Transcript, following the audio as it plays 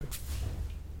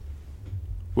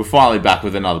We're finally back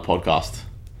with another podcast.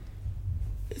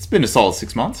 It's been a solid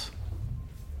 6 months.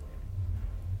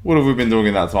 What have we been doing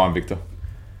in that time, Victor?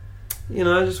 You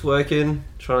know, just working,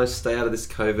 trying to stay out of this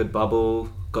COVID bubble.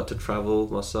 Got to travel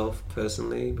myself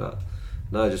personally, but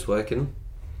no, just working.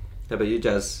 How about you,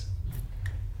 Jazz?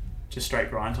 Just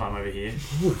straight grind time over here.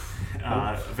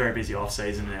 A very busy off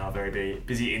season now, a very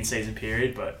busy in season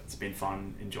period, but it's been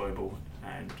fun, enjoyable,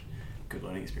 and good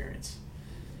learning experience.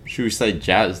 Should we say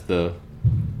Jazz, the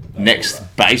next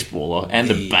baseballer and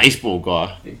the baseball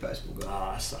guy? Big baseball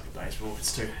guy. I suck at baseball.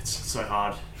 It's so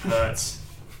hard. It hurts.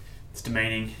 It's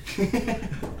demeaning.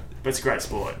 But it's a great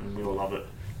sport and we all love it.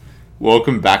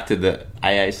 Welcome back to the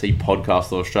AAC podcast,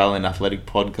 the Australian Athletic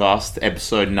Podcast.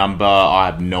 Episode number, I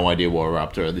have no idea what we're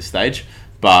up to at this stage,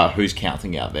 but who's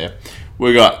counting out there?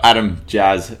 We got Adam,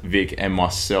 Jazz, Vic, and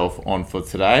myself on for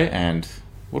today. And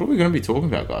what are we going to be talking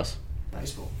about, guys?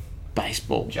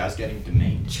 Baseball. Jazz getting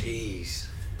demeaned. Cheese.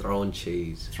 Throwing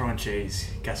cheese. Throwing cheese,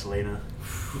 gasolina.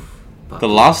 The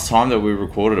last time that we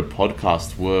recorded a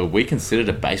podcast, were we considered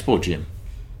a baseball gym?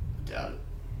 Doubt it.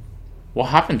 What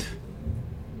happened?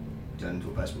 Turned into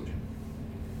a baseball gym.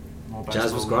 More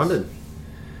Jazz was baseballs. grinded.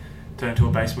 Turned into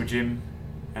a baseball gym,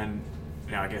 and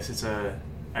now I guess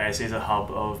AAC is a hub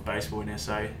of baseball in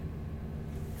SA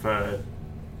for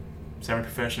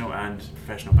semi-professional and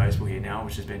professional baseball here now,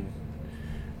 which has been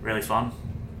really fun.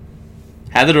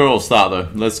 How did it all start, though?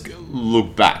 Let's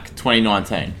look back.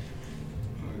 2019.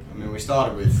 I mean, we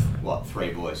started with, 3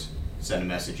 boys. Sent a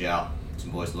message out.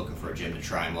 Some boys looking for a gym to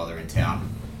train while they're in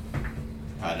town.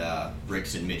 Had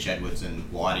Ricks and Mitch Edwards and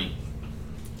Whitey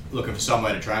looking for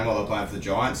somewhere to train while they're playing for the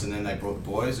Giants, and then they brought the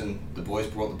boys, and the boys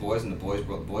brought the boys, and the boys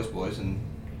brought the boys, and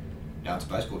now it's a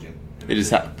baseball gym. It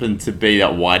just happened to be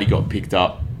that Whitey got picked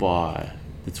up by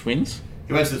the Twins.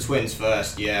 He went to the Twins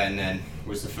first, yeah, and then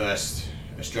was the first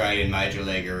Australian major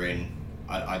leaguer in,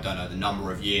 I don't know the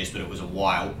number of years, but it was a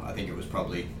while. I think it was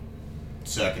probably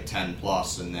circa 10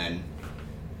 plus, and then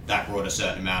that brought a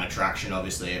certain amount of traction.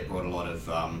 Obviously, it brought a lot of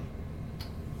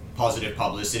positive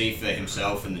publicity for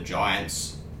himself and the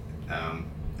Giants,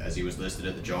 as he was listed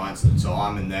at the Giants at the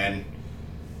time, and then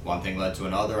one thing led to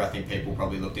another. I think people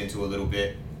probably looked into a little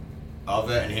bit of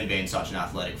it, and him being such an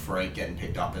athletic freak, getting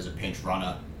picked up as a pinch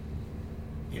runner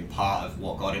in part of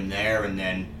what got him there, and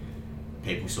then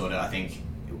people sort of, I think,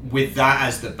 with that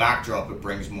as the backdrop, it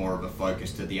brings more of a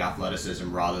focus to the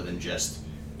athleticism rather than just,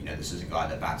 this is a guy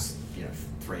that bats,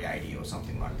 380 or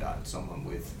something like that. Someone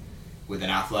with an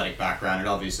athletic background, and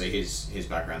obviously his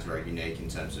background's very unique in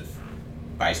terms of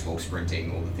baseball,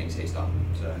 sprinting, all the things he's done.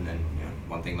 So, and then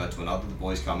one thing led to another. The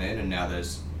boys come in, and now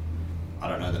there's, I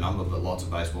don't know the number, but lots of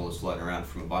baseballers floating around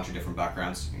from a bunch of different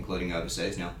backgrounds, including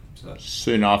overseas now. So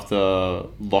Soon after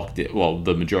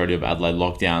the majority of Adelaide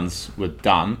lockdowns were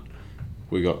done,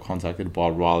 we got contacted by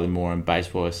Riley Moore and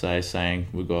Baseball SA saying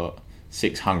we got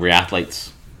 6 hungry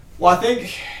athletes. Well, I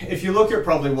think if you look at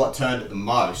probably what turned it the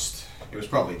most, it was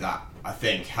probably that. I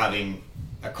think having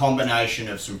a combination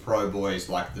of some pro boys,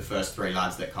 like the first 3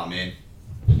 lads that come in.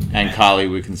 And Carly,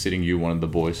 we're considering you one of the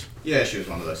boys. Yeah, she was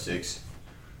one of those 6.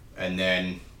 And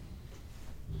then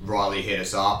Riley hit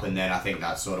us up, and then I think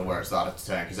that's sort of where it started to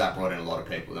turn, because that brought in a lot of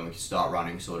people. Then we could start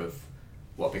running sort of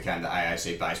what became the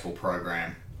AAC baseball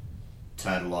program.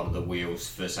 Turned a lot of the wheels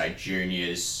for, say,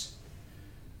 juniors.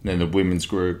 Then the women's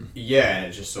group. Yeah, and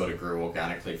it just sort of grew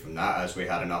organically from that as we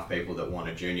had enough people that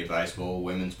wanted junior baseball,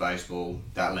 women's baseball.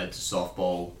 That led to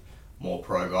softball. More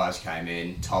pro guys came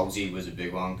in. Tulsey was a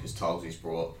big one because Tulsey's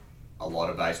brought a lot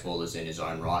of baseballers in his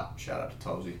own right. Shout out to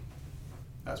Tulsey.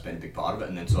 That's been a big part of it.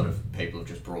 And then sort of people have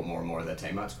just brought more and more of their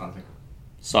teammates kind of thing.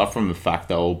 Aside from the fact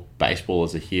that all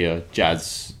baseballers are here,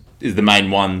 Jazz is the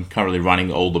main one currently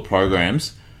running all the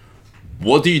programs.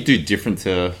 What do you do different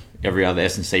to every other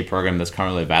S&C program that's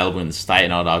currently available in the state,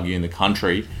 and I'd argue in the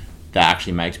country, that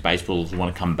actually makes baseballers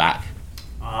want to come back?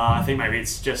 I think maybe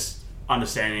it's just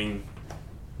understanding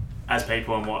as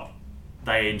people and what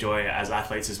they enjoy as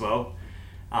athletes as well.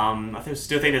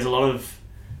 Still think there's a lot of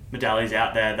modalities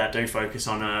out there that do focus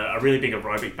on a really big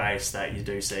aerobic base that you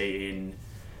do see in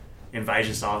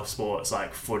invasion style sports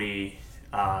like footy,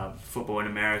 football in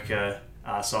America,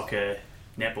 soccer,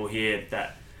 netball here,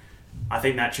 that I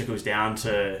think that trickles down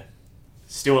to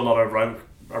still a lot of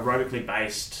aerobically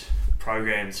based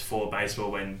programs for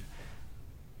baseball when,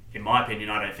 in my opinion,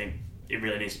 I don't think it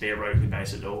really needs to be aerobically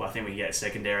based at all. I think we get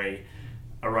secondary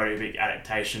aerobic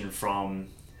adaptation from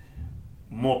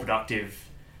more productive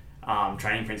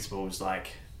training principles like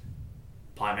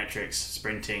plyometrics,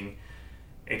 sprinting,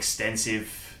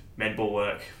 extensive med ball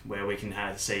work where we can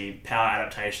see power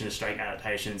adaptations, strength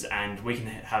adaptations, and we can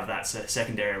have that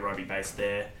secondary aerobic base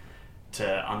there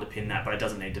to underpin that, but it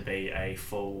doesn't need to be a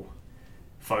full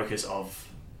focus of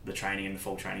the training and the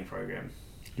full training program.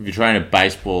 If you're training a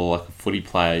baseball like a footy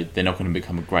player, they're not going to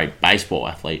become a great baseball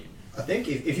athlete. I think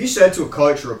if you said to a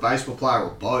coach or a baseball player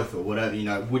or both or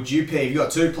whatever, would you pick, if you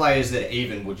got two players that are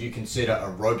even, would you consider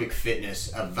aerobic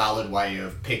fitness a valid way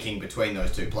of picking between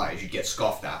those two players? You'd get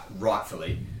scoffed at,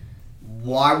 rightfully.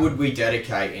 Why would we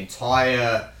dedicate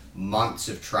entire months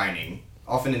of training,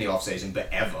 often in the off-season, but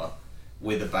ever,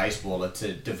 with a baseballer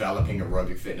to developing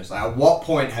aerobic fitness? Like, at what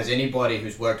point has anybody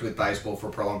who's worked with baseball for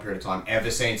a prolonged period of time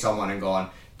ever seen someone and gone,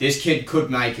 this kid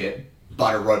could make it,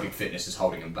 but aerobic fitness is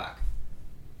holding him back?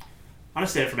 I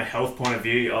understand it from a health point of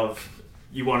view of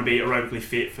you want to be aerobically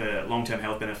fit for long-term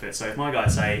health benefits. So if my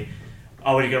guys say,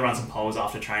 I want to go run some poles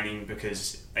after training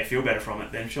because they feel better from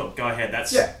it, then sure, go ahead.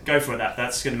 Go for that.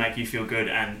 That's going to make you feel good,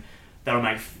 and that'll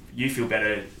make you feel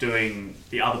better doing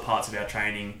the other parts of our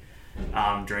training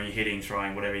during your hitting,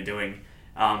 throwing, whatever you're doing.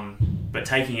 But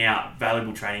taking out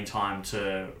valuable training time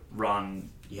to run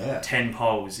 10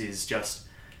 poles is just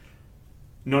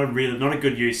not a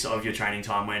good use of your training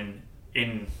time,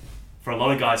 when for a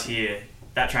lot of guys here,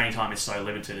 that training time is so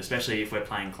limited, especially if we're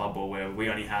playing club ball where we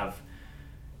only have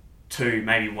 2,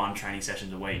 maybe 1 training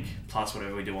sessions a week, plus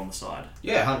whatever we do on the side.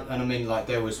 Yeah, and I mean, like,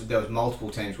 there was multiple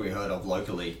teams we heard of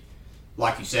locally,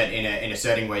 like you said, in a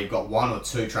setting where you've got 1 or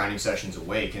 2 training sessions a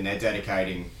week, and they're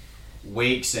dedicating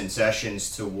weeks and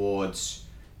sessions towards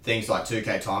things like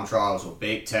 2K time trials or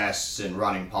beak tests and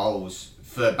running poles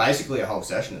for basically a whole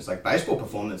session. It's like baseball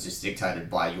performance is dictated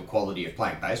by your quality of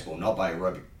playing baseball, not by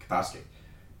aerobic capacity.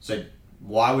 So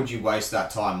why would you waste that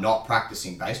time not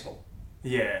practicing baseball?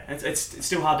 Yeah, it's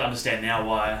still hard to understand now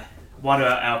why do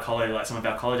our college, like some of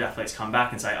our college athletes, come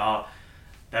back and say, oh,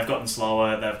 they've gotten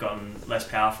slower, they've gotten less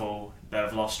powerful,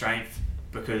 they've lost strength,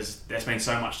 because they're spending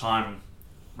so much time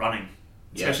running,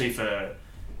 especially for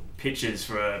pitchers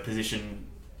for a position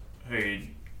who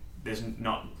there's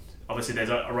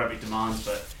aerobic demands,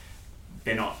 but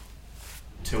they're not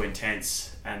too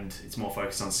intense, and it's more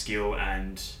focused on skill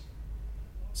and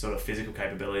sort of physical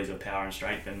capabilities of power and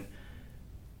strength, and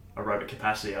aerobic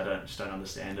capacity. I just don't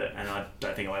understand it, and I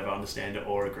don't think I'll ever understand it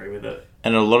or agree with it.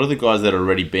 And a lot of the guys that have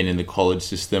already been in the college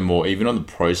system or even on the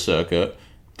pro circuit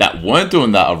that weren't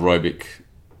doing that aerobic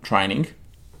training,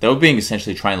 they were being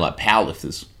essentially trained like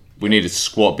powerlifters. We need to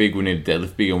squat big, we need to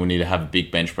deadlift big, and we need to have a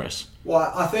big bench press.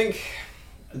 Well, I think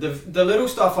the little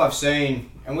stuff I've seen,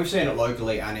 and we've seen it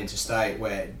locally and interstate,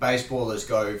 where baseballers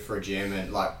go for a gym,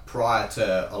 and like prior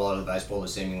to a lot of the baseballers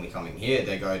seemingly coming here,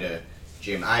 they go to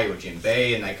gym A or gym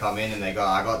B, and they come in and they go,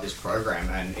 I got this program,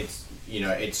 and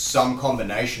it's some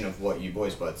combination of what you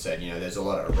boys both said. There's a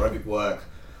lot of aerobic work,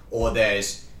 or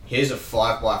here's a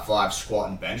 5x5 squat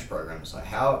and bench program. It's like,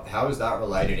 how is that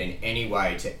related in any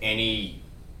way to any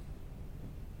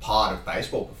part of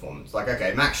baseball performance? Like,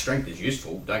 okay, max strength is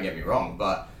useful, don't get me wrong,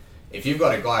 but if you've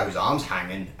got a guy whose arm's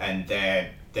hanging and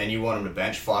then you want him to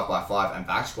bench 5x5 and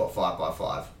back squat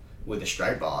 5x5 with a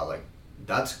straight bar, like,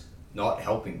 that's not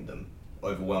helping them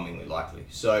overwhelmingly likely.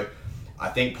 So I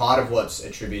think part of what's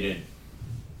attributed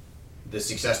the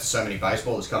success to so many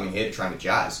baseballers coming here to train with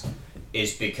Jazz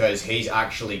is because he's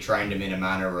actually trained them in a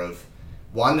manner of,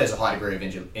 one, there's a high degree of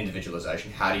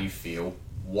individualization. How do you feel?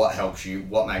 What helps you?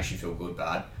 What makes you feel good,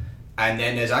 bad? And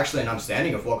then there's actually an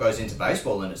understanding of what goes into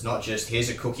baseball, and it's not just, here's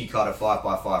a cookie cutter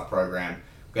 5x5 program, I'm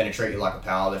going to treat you like a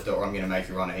powerlifter, or I'm going to make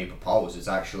you run a heap of poles. It's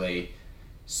actually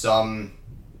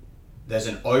there's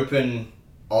an open,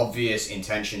 obvious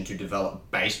intention to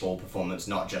develop baseball performance,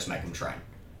 not just make them train.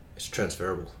 It's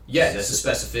transferable. Yeah, there's a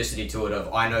specificity to it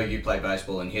of, I know you play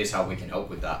baseball and here's how we can help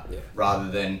with that. Yeah.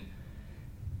 Rather than,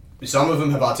 some of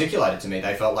them have articulated to me,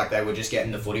 they felt like they were just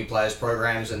getting the footy players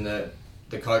programs, and the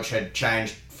coach had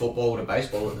changed football to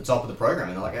baseball at the top of the program,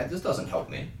 and they're like, hey, this doesn't help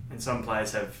me. And some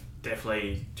players have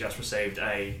definitely just received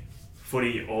a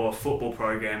footy or football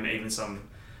program. Even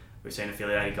we've seen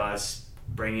affiliated guys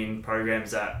bring in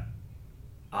programs that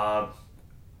are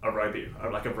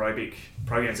aerobic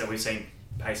programs that we've seen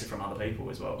pasted from other people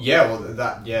as well. Yeah, well,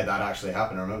 that actually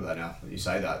happened. I remember that now. You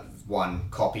say that. One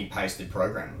copy-pasted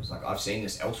program. It was like, I've seen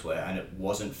this elsewhere, and it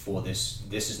wasn't for this.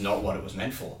 This is not what it was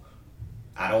meant for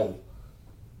at all.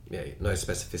 Yeah, no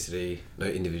specificity, no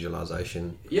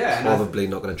individualization. Yeah, and probably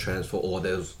not going to transfer, or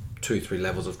there's 2-3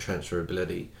 levels of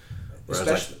transferability. Whereas,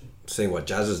 like, seeing what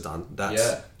Jazz has done,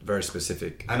 that's very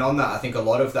specific. And on that, I think a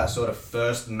lot of that sort of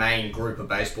first main group of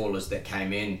baseballers that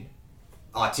came in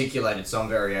articulated some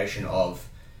variation of,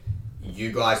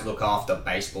 you guys look after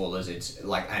baseballers. It's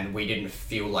like, and we didn't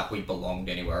feel like we belonged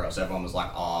anywhere else. Everyone was like,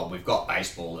 oh, we've got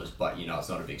baseballers, but it's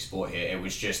not a big sport here. It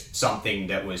was just something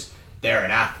that was they're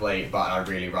an athlete, but I'd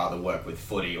really rather work with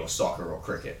footy or soccer or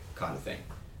cricket kind of thing.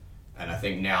 And I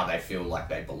think now they feel like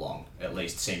they belong. At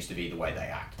least seems to be the way they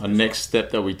act. Our next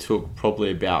step that we took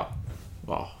probably about,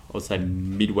 I would say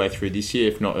midway through this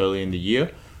year, if not early in the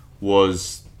year,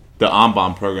 was the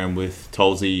armband program with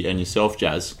Tolsey and yourself,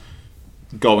 Jazz,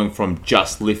 going from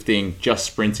just lifting, just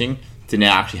sprinting, to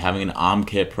now actually having an arm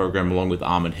care program along with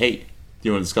Arm and Heat. Do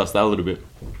you want to discuss that a little bit?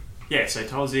 Yeah, so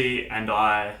Tolsey and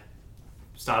I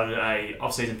started a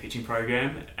off-season pitching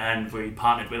program, and we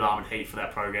partnered with Arm and Heat for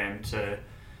that program to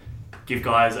give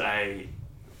guys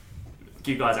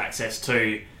access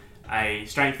to a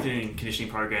strength and conditioning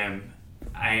program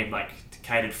aimed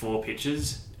catered for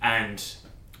pitchers, and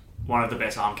one of the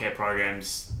best arm care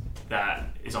programs that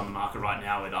is on the market right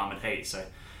now with Arm and Heat. So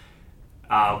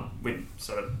with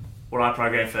sort of what I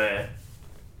program for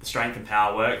the strength and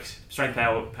power work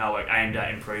aimed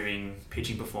at improving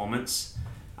pitching performance,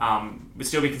 would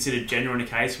still be considered general in a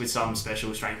case with some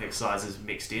special strength exercises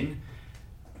mixed in.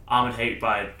 Arm and Heat,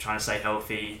 by trying to stay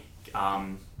healthy,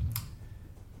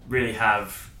 really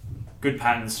have good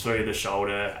patterns through the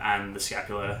shoulder and the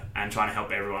scapula, and trying to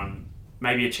help everyone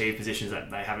maybe achieve positions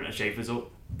that they haven't achieved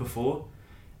before.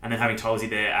 And then having Tolsey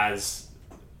there as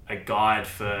a guide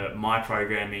for my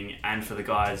programming and for the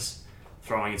guys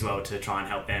throwing as well, to try and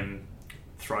help them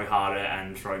throw harder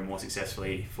and throw more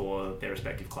successfully for their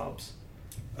respective clubs.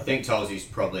 I think Tolsey's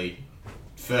probably,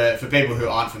 for people who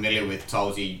aren't familiar with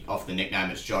Tolsey, off the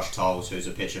nickname, it's Josh Tolles, who's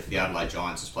a pitcher for the Adelaide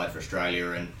Giants, has played for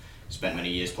Australia and spent many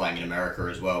years playing in America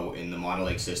as well in the minor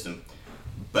league system.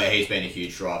 But he's been a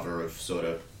huge driver of sort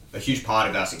of a huge part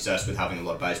of our success with having a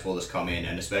lot of baseballers come in,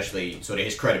 and especially sort of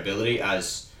his credibility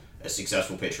as a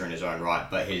successful pitcher in his own right,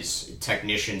 but his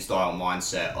technician style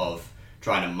mindset of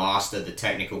trying to master the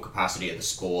technical capacity of the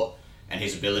sport and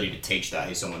his ability to teach that.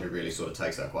 He's someone who really sort of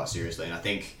takes that quite seriously. And I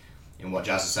think in what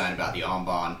Jazz is saying about the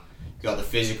armband, you got the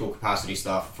physical capacity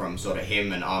stuff from sort of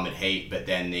him and Arm and Heat, but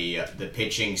then the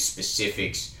pitching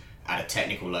specifics at a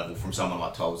technical level from someone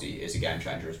like Tolsey is a game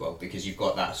changer as well, because you've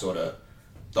got that sort of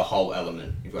the whole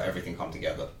element. You've got everything come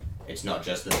together. It's not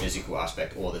just the physical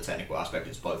aspect or the technical aspect,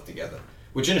 it's both together.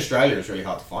 Which in Australia is really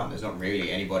hard to find. There's not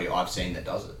really anybody I've seen that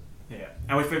does it. Yeah,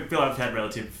 and we feel like we've had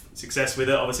relative success with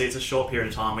it. Obviously, it's a short period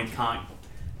of time. We can't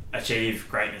achieve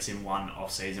greatness in one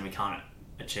off-season. We can't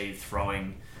achieve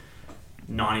throwing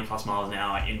 90 plus miles an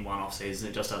hour in one off-season.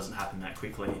 It just doesn't happen that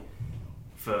quickly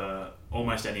for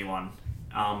almost anyone.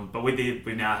 But we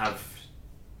now have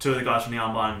two of the guys from the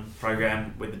Armband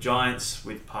program with the Giants,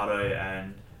 with Pardo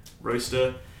and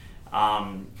Rooster,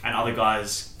 and other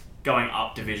guys going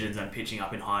up divisions and pitching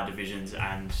up in higher divisions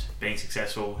and being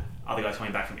successful. Other guys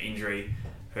coming back from injury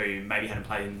who maybe hadn't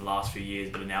played in the last few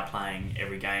years but are now playing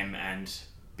every game and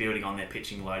building on their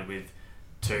pitching load with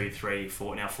 2, 3,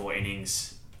 4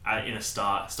 innings in a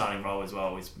starting role as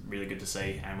well is really good to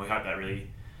see, and we hope that really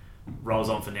rolls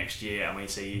on for next year and we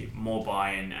see more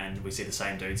buy-in and we see the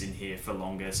same dudes in here for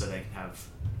longer so they can have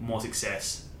more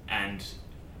success and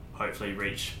hopefully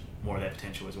reach more of their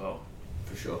potential as well.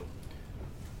 For sure.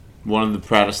 One of the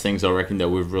proudest things I reckon that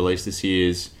we've released this year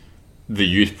is the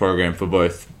youth program for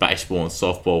both baseball and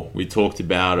softball. We talked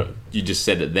about it, you just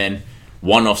said it then,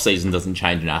 one off season doesn't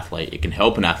change an athlete. It can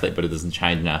help an athlete, but it doesn't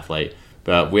change an athlete.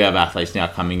 But we have athletes now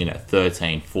coming in at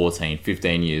 13, 14,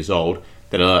 15 years old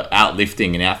that are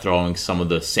outlifting and outthrowing some of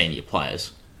the senior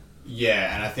players.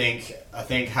 Yeah, and I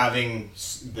think having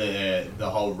the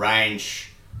whole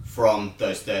range from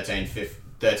those 13, 14,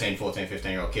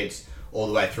 15-year-old kids all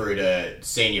the way through to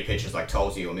senior pitchers like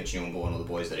Tolsey or Mitch Newborn and all the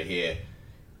boys that are here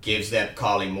gives them,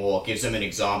 Carly Moore, gives them an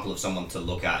example of someone to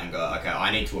look at and go, okay, I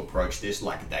need to approach this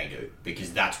like they do,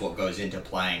 because that's what goes into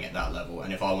playing at that level.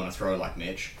 And if I want to throw like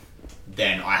Mitch,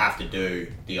 then I have to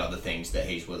do the other things that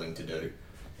he's willing to do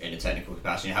in a technical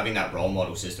capacity. And having that role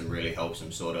model system really helps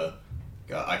him sort of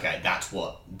go, okay, that's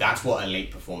what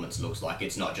elite performance looks like.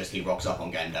 It's not just he rocks up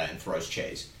on game day and throws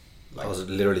cheese. I was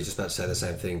literally just about to say the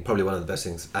same thing. Probably one of the best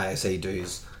things ASE do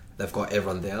is they've got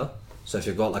everyone there. So if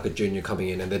you've got like a junior coming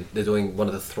in and they're doing one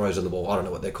of the throws on the ball, I don't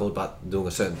know what they're called, but doing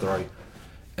a certain throw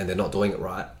and they're not doing it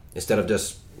right, instead of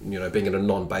just, being in a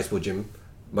non-baseball gym,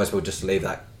 most people just leave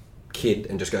that kid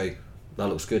and just go, that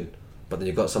looks good. But then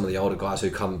you've got some of the older guys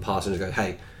who come past and just go,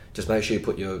 hey, just make sure you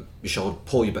put your shoulder,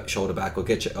 pull your shoulder back or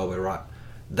get your elbow right.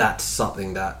 That's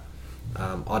something that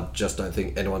I just don't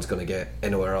think anyone's going to get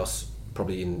anywhere else,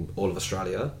 probably in all of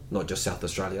Australia, not just South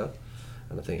Australia.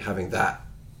 And I think having that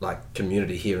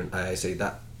community here in AAC,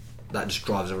 that just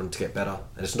drives everyone to get better.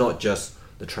 And it's not just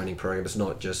the training program, it's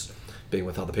not just being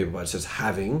with other people, but it's just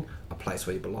having a place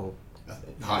where you belong.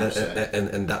 100%.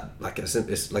 And that,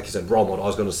 it's like you said, role model. I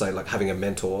was going to say having a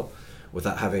mentor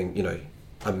without having, you know,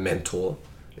 a mentor.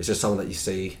 It's just someone that you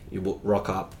see, you rock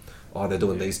up, oh, they're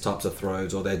doing these types of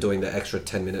throws, or they're doing the extra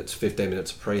 10 minutes, 15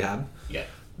 minutes of prehab. Yeah.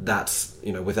 That's,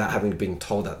 you know, without having been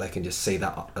told that, they can just see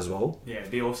that as well. Yeah,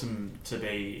 it'd be awesome to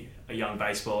be a young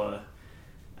baseballer.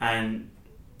 And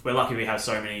we're lucky we have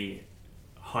so many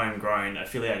homegrown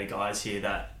affiliated guys here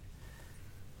that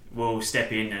will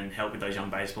step in and help with those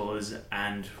young baseballers,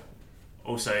 and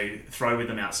also throw with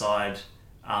them outside,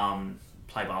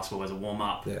 play basketball as a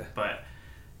warm-up. Yeah. But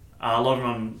a lot of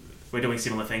them, we're doing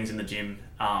similar things in the gym.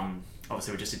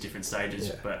 Obviously, we're just at different stages.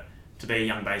 Yeah. But to be a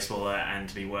young baseballer and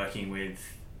to be working with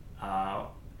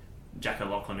Jack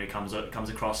O'Loughlin, who comes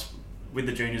across with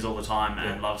the juniors all the time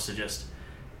and loves to just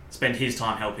spend his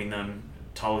time helping them,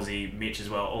 Tolsey, Mitch as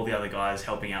well, all the other guys,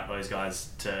 helping out those guys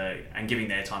and giving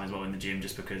their time as well in the gym,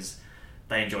 just because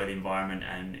they enjoy the environment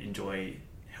and enjoy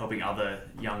helping other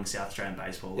young South Australian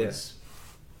baseballers.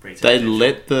 They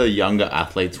let the younger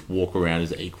athletes walk around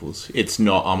as equals. It's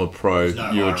not, I'm a pro,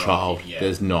 no you're a hierarchy, child. yeah.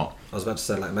 There's not. I was about to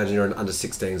say, like, imagine you're an under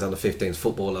 16s, under 15s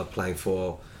footballer playing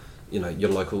for, you know,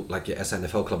 your local, like your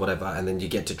SNFL club, whatever, and then you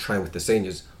get to train with the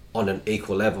seniors on an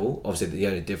equal level. Obviously, the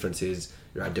only difference is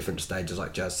you're at different stages,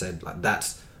 like Jazz said. Like,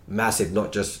 that's massive,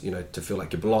 not just, you know, to feel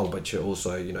like you belong, but you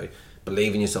also, you know,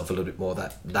 believe in yourself a little bit more.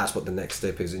 That's what the next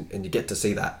step is, and you get to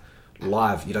see that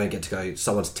live. You don't get to go,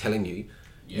 someone's telling you,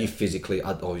 you physically,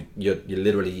 or you're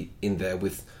literally in there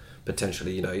with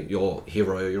potentially, you know, your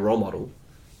hero, your role model.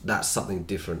 That's something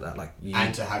different. That, like,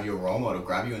 And to have your role model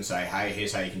grab you and say, hey,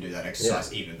 here's how you can do that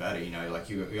exercise even better. You know, like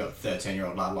you got a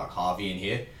 13-year-old lad like Harvey in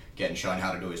here getting shown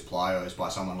how to do his plyos by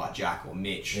someone like Jack or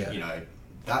Mitch. Yeah. You know,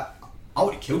 that I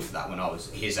would have killed for that when I was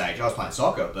his age. I was playing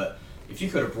soccer, but if you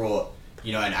could have brought,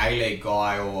 you know, an A-League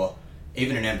guy or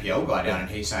even an NPL guy down and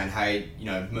he's saying, hey, you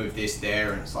know, move this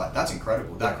there, and it's like, that's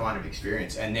incredible, that kind of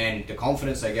experience. And then the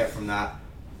confidence they get from that,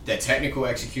 their technical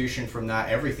execution from that,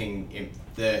 everything,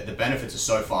 the benefits are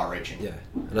so far-reaching. Yeah,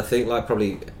 and I think, like,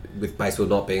 probably with baseball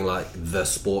not being like the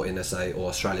sport in SA or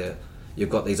Australia, you've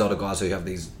got these other guys who have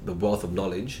the wealth of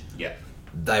knowledge. Yeah.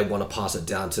 They want to pass it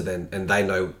down to them, and they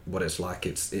know what it's like.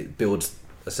 It builds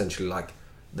essentially like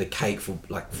the cake for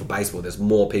baseball. There's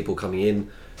more people coming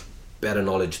in, better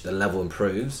knowledge, the level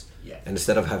improves. Yeah. And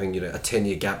instead of having, you know, a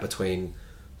 10-year gap between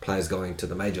players going to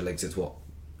the major leagues, it's what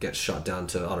gets shut down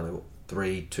to, I don't know,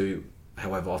 3, 2,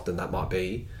 however often that might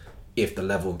be, if the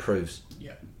level improves.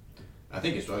 Yeah. I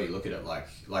think as well, you look at it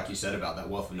like you said about that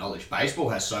wealth of knowledge. Baseball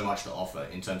has so much to offer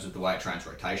in terms of the way it trains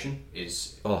rotation.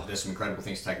 There's some incredible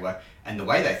things to take away, and the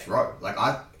way they throw. Like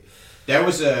there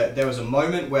was a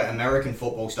moment where American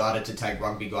football started to take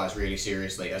rugby guys really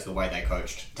seriously as the way they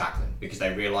coached tackling, because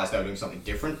they realised they were doing something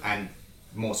different and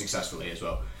more successfully as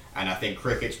well. And I think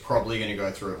cricket's probably going to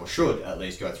go through, or should at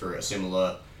least go through, a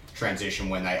similar transition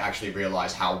when they actually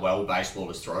realise how well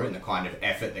baseballers throw and the kind of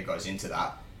effort that goes into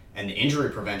that, and the injury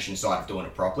prevention side of doing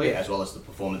it properly, as well as the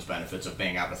performance benefits of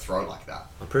being able to throw like that.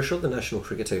 I'm pretty sure the national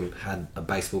cricket team had a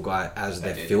baseball guy as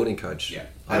their fielding coach. Yeah,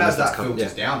 and as that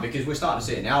filters down, because we're starting to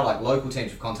see it now, like local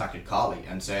teams have contacted Carly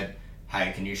and said,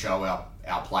 hey, can you show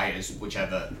our players,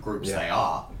 whichever groups they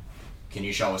are, can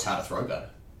you show us how to throw better?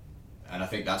 And I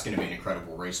think that's going to be an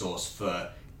incredible resource for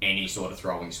any sort of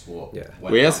throwing sport. Yeah.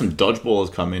 We had some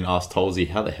dodgeballers come in, ask Tolsey,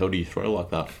 how the hell do you throw like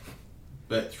that?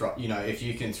 But, you know, if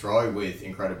you can throw with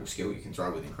incredible skill, you can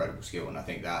throw with incredible skill. And I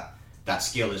think that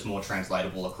skill is more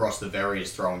translatable across the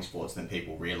various throwing sports than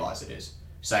people realise it is.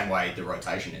 Same way the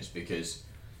rotation is, because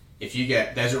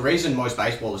there's a reason most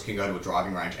baseballers can go to a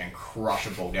driving range and crush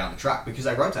a ball down the track, because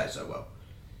they rotate so well.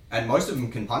 And most of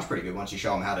them can punch pretty good once you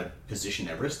show them how to position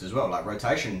their wrist as well. Like,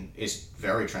 rotation is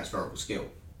very transferable skill.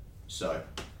 So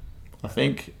I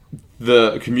think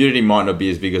the community might not be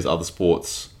as big as other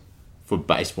sports for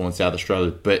baseball in South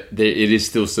Australia, but it is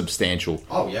still substantial.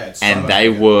 Oh yeah, it's and they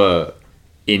were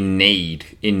in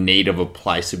need of a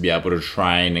place to be able to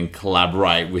train and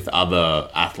collaborate with other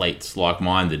athletes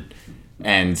like-minded.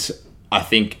 And I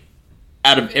think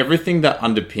out of everything that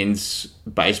underpins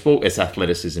baseball, it's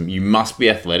athleticism. You must be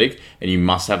athletic, and you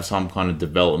must have some kind of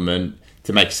development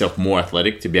to make yourself more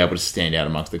athletic to be able to stand out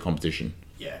amongst the competition.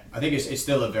 Yeah, I think it's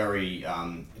still a very...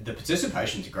 the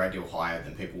participation's a great deal higher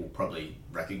than people will probably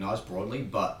recognise broadly,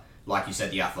 but like you said,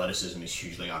 the athleticism is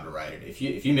hugely underrated. If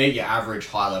you meet your average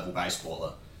high-level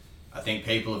baseballer, I think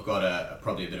people have got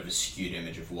probably a bit of a skewed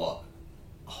image of what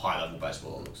a high-level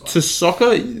baseballer looks like. To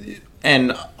soccer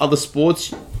and other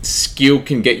sports, skill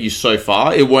can get you so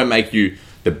far. It won't make you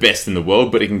the best in the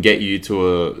world, but it can get you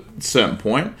to a certain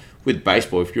point. With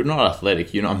baseball, if you're not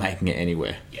athletic, you're not making it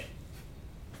anywhere. Yeah.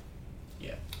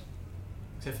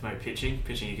 Except for maybe pitching.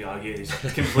 Pitching, you could argue, is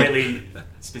completely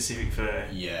specific for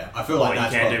Yeah, I feel what like you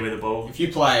that's can do with the ball. if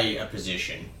you play a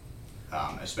position,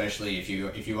 especially if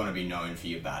you want to be known for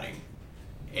your batting,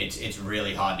 it's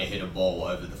really hard to hit a ball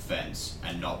over the fence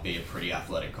and not be a pretty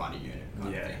athletic kind of unit.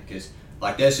 Yeah. Because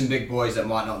like there's some big boys that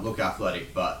might not look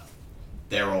athletic, but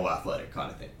they're all athletic kind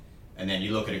of thing. And then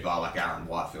you look at a guy like Aaron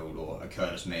Whitefield or a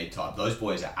Curtis Mead type; those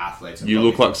boys are athletes. You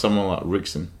look like someone like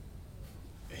Rickson.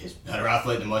 He's a better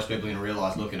athlete than most people even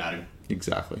realise looking at him.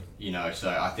 Exactly. You know, so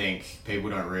I think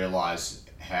people don't realise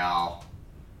how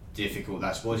difficult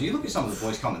that sport is. You look at some of the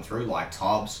boys coming through, like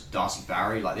Tubbs, Darcy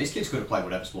Barry, like these kids could have played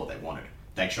whatever sport they wanted.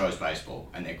 They chose baseball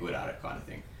and they're good at it kind of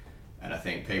thing. And I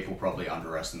think people probably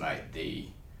underestimate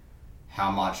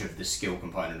how much of the skill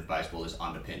component of baseball is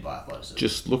underpinned by athleticism.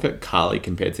 Just look at Carly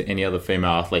compared to any other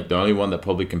female athlete. The only one that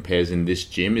probably compares in this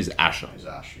gym is Asher. Is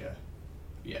Ash, yeah.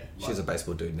 Yeah. She's a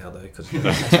baseball dude now, though. Because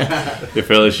If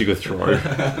earlier she could throw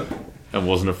and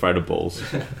wasn't afraid of balls.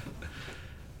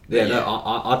 yeah, no,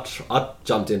 I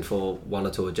jumped in for one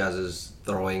or two of Jazz's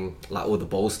throwing, like all the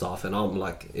ball stuff, and I'm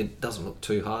like, it doesn't look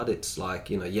too hard. It's like,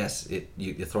 yes,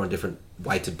 you're throwing different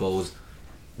weighted balls.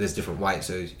 There's different weights,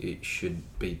 so it should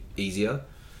be easier,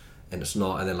 and it's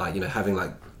not. And then having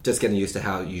just getting used to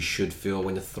how you should feel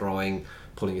when you're throwing,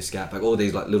 pulling your scap, like all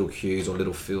these like little cues or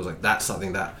little feels, like that's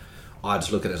something that I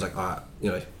just look at it as like,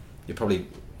 you're probably,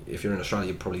 if you're in Australia,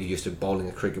 you're probably used to bowling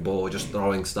a cricket ball or just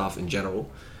throwing stuff in general,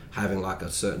 having like a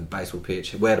certain baseball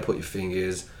pitch, where to put your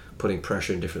fingers, putting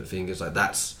pressure in different fingers, like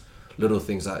that's little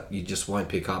things that you just won't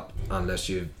pick up unless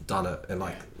you've done it. And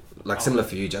like similar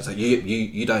for you, Jazz, like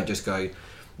you don't just go,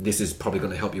 this is probably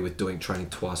going to help you with doing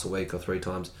training twice a week or 3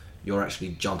 times. You're actually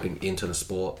jumping into the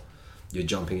sport. You're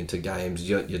jumping into games.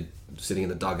 You're sitting in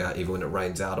the dugout even when it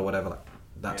rains out or whatever.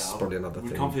 That's probably another thing.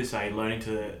 I would confidently say learning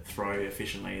to throw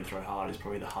efficiently and throw hard is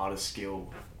probably the hardest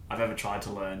skill I've ever tried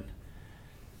to learn.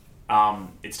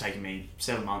 It's taken me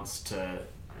 7 months and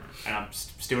I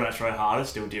still don't throw hard. I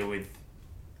still deal with,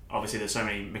 obviously there's so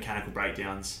many mechanical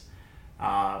breakdowns.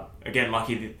 Again,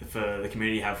 lucky for the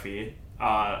community I have here.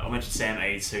 I mentioned Sam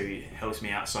Eads, who helps me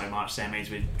out so much. Sam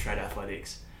Eads with Trade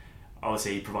Athletics.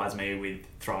 Obviously, he provides me with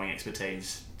throwing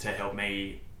expertise to help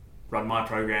me run my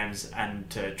programs and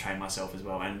to train myself as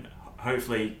well, and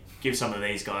hopefully give some of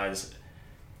these guys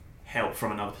help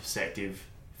from another perspective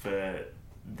for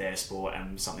their sport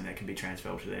and something that can be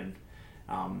transferred to them.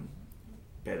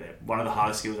 One of the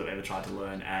hardest skills I've ever tried to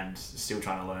learn and still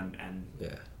trying to learn, and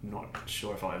not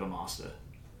sure if I'll ever master.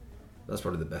 That's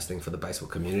probably the best thing for the baseball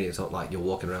community. It's not like you're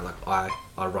walking around like,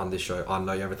 I run this show, I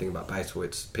know everything about baseball.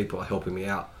 It's people are helping me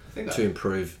out to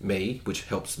improve me, which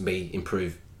helps me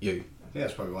improve you. I think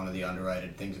that's probably one of the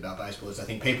underrated things about baseball is I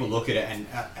think people look at it, and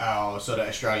our sort of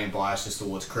Australian biases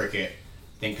towards cricket,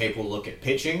 I think people look at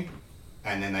pitching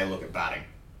and then they look at batting,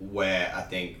 where I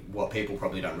think what people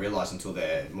probably don't realise until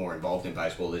they're more involved in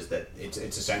baseball is that it's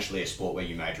essentially a sport where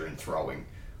you major in throwing,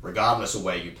 regardless of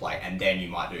where you play, and then you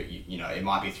might do, it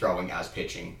might be throwing as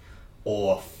pitching,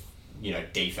 or,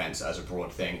 defence as a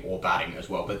broad thing, or batting as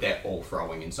well, but they're all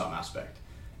throwing in some aspect.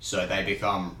 So they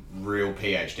become real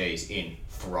PhDs in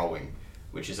throwing,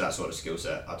 which is that sort of skill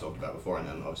set I talked about before, and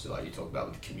then obviously like you talked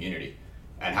about with the community.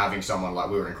 And having someone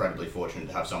we were incredibly fortunate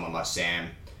to have someone like Sam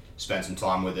spend some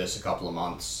time with us a couple of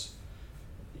months,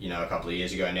 a couple of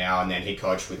years ago now, and then he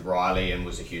coached with Riley and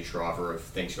was a huge driver of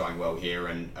things going well here,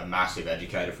 and a massive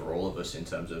educator for all of us in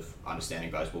terms of understanding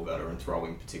baseball better and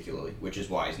throwing particularly, which is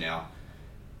why he's now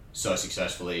so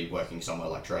successfully working somewhere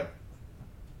like Trade.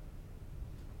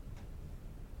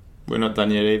 We're not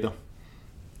done yet either.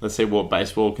 Let's see what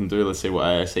baseball can do. Let's see what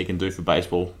AIC can do for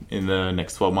baseball in the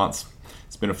next 12 months.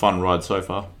 It's been a fun ride so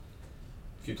far.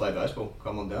 If you play baseball,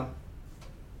 come on down.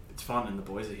 It's fun and the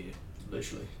boys are here.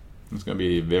 Literally. It's going to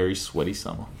be a very sweaty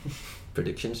summer.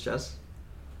 Predictions, Jazz?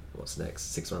 What's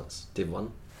next? 6 months? Div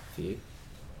 1 for you?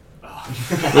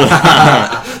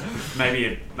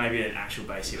 Maybe an actual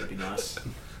base here would be nice.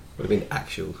 Would have been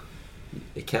actual.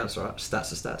 It counts, right?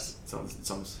 Stats are stats.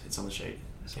 It's on the sheet.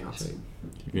 It counts.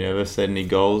 If you ever set any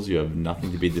goals, you have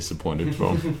nothing to be disappointed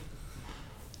from.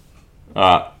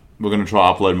 Alright, we're going to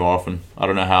try upload more often. I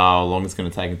don't know how long it's going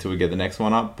to take until we get the next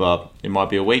one up, but it might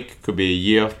be a week, could be a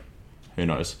year. Who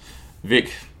knows?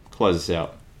 Vic, close us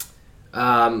out.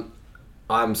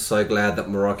 I'm so glad that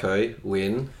Morocco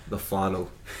win the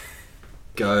final.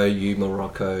 Go you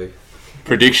Morocco.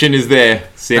 Prediction is there.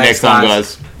 See you Thanks, next time,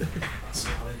 guys. guys.